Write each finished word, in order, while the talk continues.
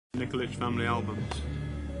Nikolic family albums.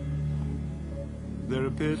 There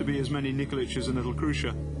appear to be as many Nikoliches in Little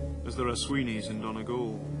Krusha as there are Sweeneys in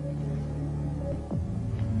Donegal.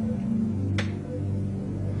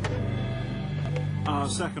 Our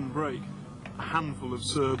second break, a handful of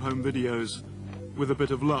Serb home videos. With a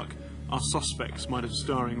bit of luck, our suspects might have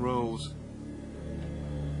starring roles.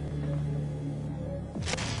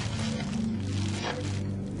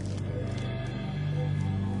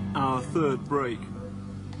 Our third break.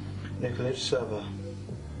 Nikolic, Sava.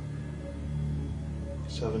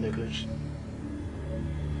 Sava Nikolic.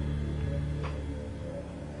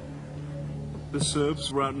 The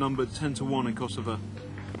Serbs were outnumbered 10-1 in Kosovo.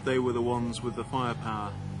 They were the ones with the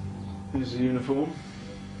firepower. Here's the uniform.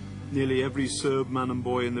 Nearly every Serb man and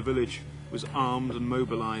boy in the village was armed and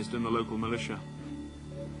mobilized in the local militia.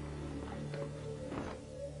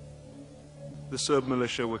 The Serb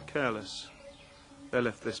militia were careless. They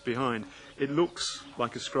left this behind. It looks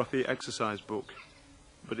like a scruffy exercise book,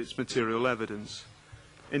 but it's material evidence.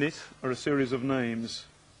 In it are a series of names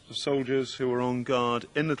of soldiers who were on guard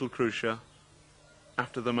in Little Krusha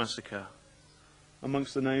after the massacre.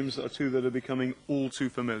 Amongst the names are two that are becoming all too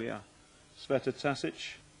familiar: Sveta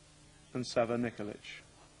Tasic and Sava Nikolic.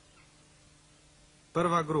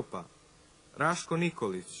 Prva grupa, Raško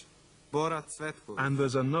Nikolić, Borat Cvetković. And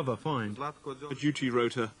there's another find, a duty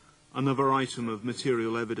rota, another item of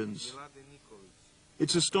material evidence.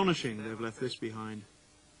 It's astonishing they've left this behind.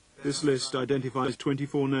 This list identifies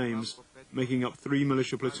 24 names, making up 3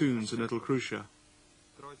 militia platoons in Little Krusha.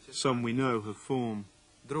 Some we know have form.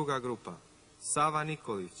 Druga grupa, Sava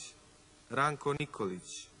Nikolić, Ranko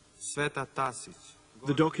Nikolić, Sveta Tasic.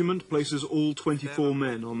 The document places all 24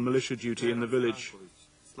 men on militia duty in the village.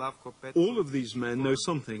 All of these men know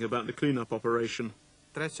something about the clean-up operation.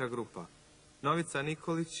 Treća grupa, Novica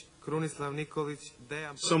Nikolić, Krunislav Nikolić,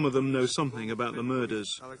 Dejan. Some of them know something about the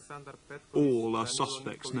murders. All are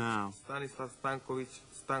suspects now. Stanislav Stanković,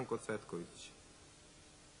 Stanko Cvetković.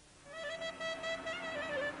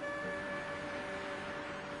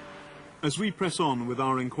 As we press on with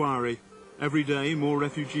our inquiry, every day more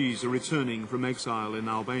refugees are returning from exile in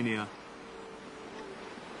Albania.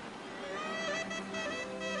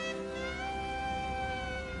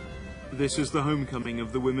 This is the homecoming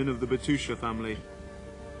of the women of the Batusha family.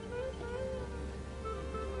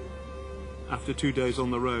 After 2 days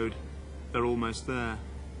on the road, they're almost there.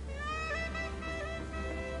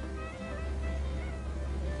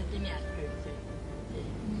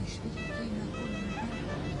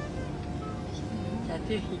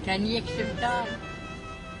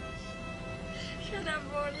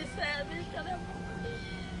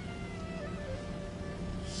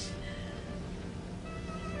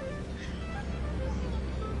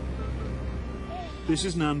 This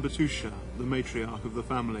is Nan Batusha, the matriarch of the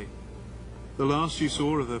family. The last she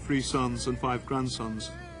saw of her 3 sons and 5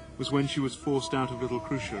 grandsons was when she was forced out of Little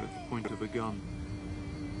Krusha at the point of a gun.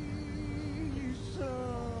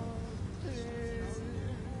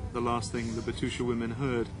 The last thing the Batusha women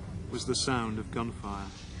heard was the sound of gunfire.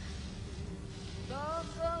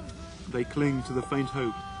 They cling to the faint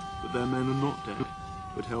hope that their men are not dead,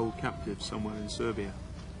 but held captive somewhere in Serbia.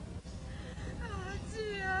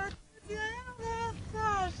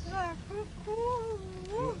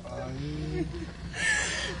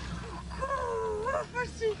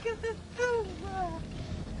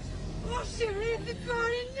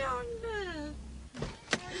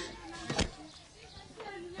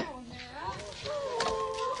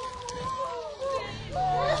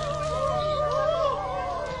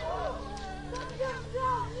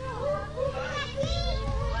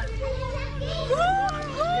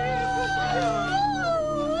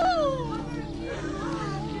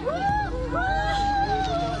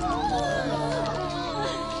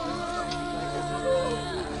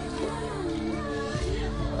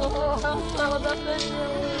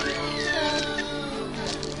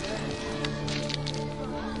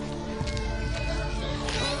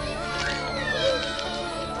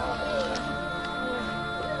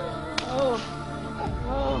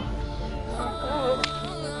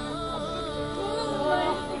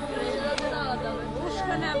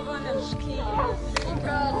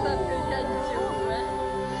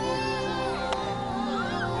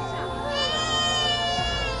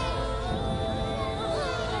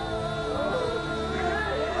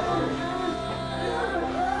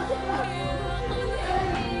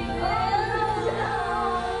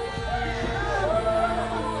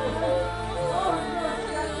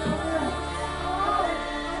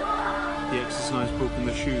 Book and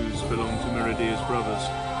the shoes belong to Miridia's brothers.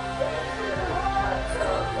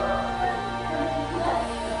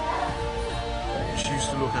 She used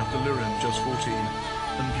to look after Lirim, just 14,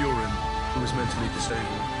 and Bjorn who was mentally disabled.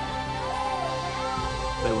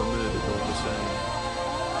 They were murdered all the same.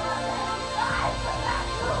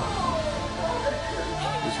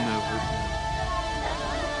 There's no hope.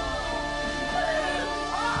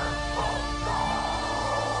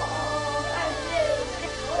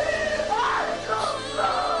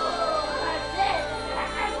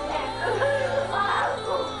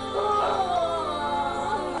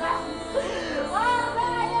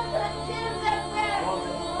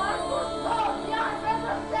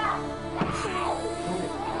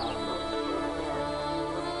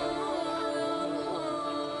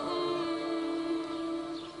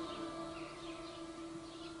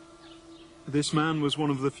 This man was one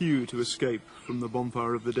of the few to escape from the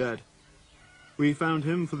bonfire of the dead. We found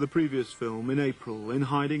him for the previous film in April, in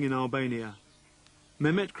hiding in Albania.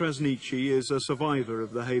 Mehmet Krasniqi is a survivor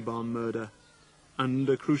of the Hayban murder and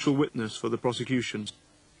a crucial witness for the prosecution.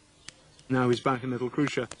 Now he's back in Little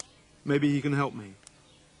Krusha. Maybe he can help me.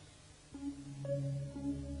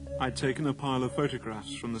 I'd taken a pile of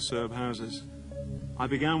photographs from the Serb houses. I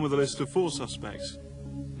began with a list of 4 suspects.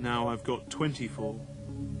 Now I've got 24.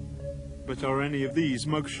 But are any of these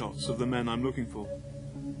mugshots of the men I'm looking for?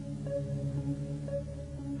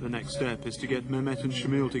 The next step is to get Mehmet and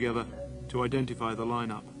Shamil together to identify the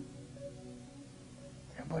lineup.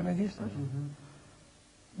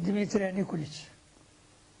 Dimitri Nikolic.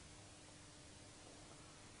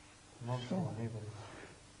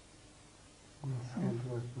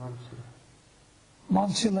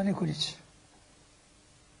 Momčilo Nikolic.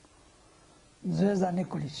 Zvezda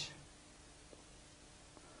Nikolic.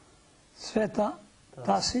 Sveta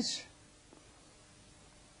Tasić.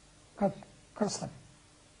 Krstan.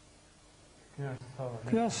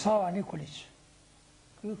 Kosovo Nikolic.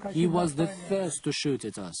 He was the first to shoot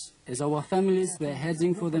at us. As our families were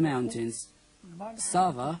heading for the mountains,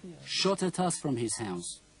 Sava shot at us from his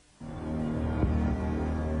house.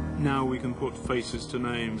 Now we can put faces to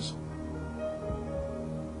names.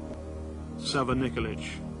 Sava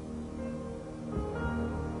Nikolic.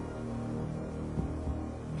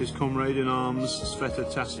 His comrade in arms, Sveta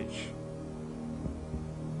Tasić.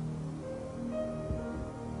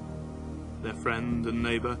 Their friend and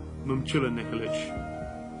neighbour, Momčilo Nikolic.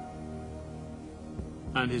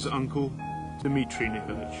 And his uncle, Dimitri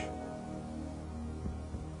Nikolic.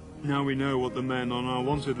 Now we know what the men on our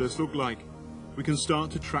wanted list look like. We can start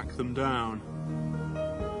to track them down.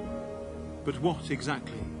 But what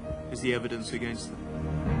exactly is the evidence against them?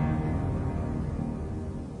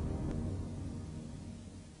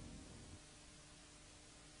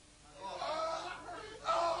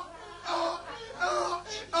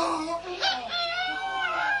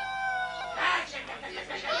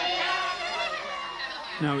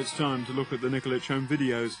 Now it's time to look at the Nikolic home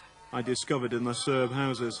videos I discovered in the Serb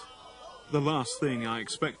houses. The last thing I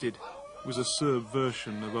expected was a Serb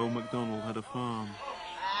version of Old MacDonald Had a Farm.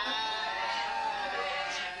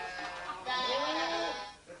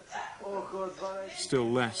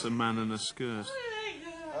 Still less a man in a skirt.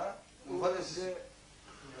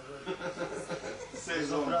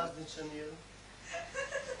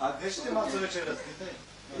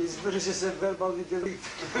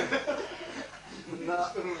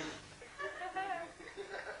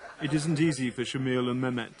 It isn't easy for Shamil and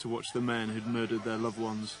Mehmet to watch the men who'd murdered their loved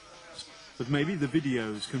ones. But maybe the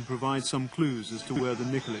videos can provide some clues as to where the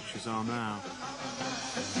Nikolics are now.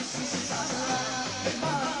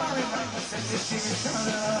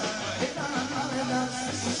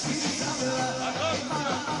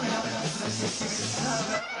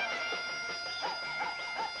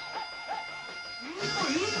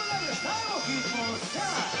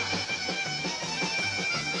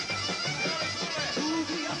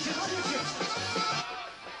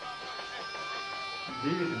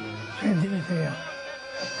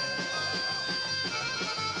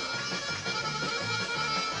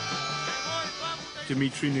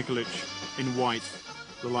 Dimitri Nikolic, in white,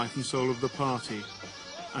 the life and soul of the party,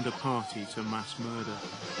 and a party to mass murder.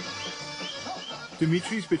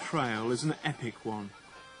 Dimitri's betrayal is an epic one.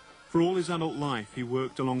 For all his adult life, he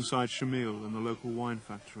worked alongside Shamil in the local wine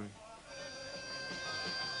factory.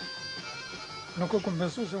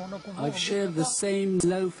 I've shared the same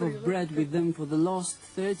loaf of bread with them for the last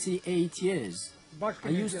 38 years. I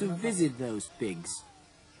used to visit those pigs.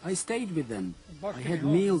 I stayed with them. I had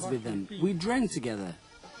meals with them. We drank together.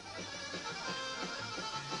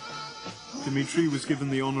 Dimitri was given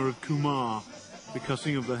the honour of Kumar, the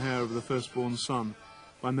cutting of the hair of the firstborn son,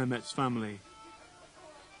 by Mehmet's family.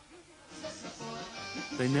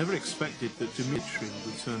 They never expected that Dimitri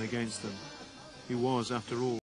would turn against them. He was, after all,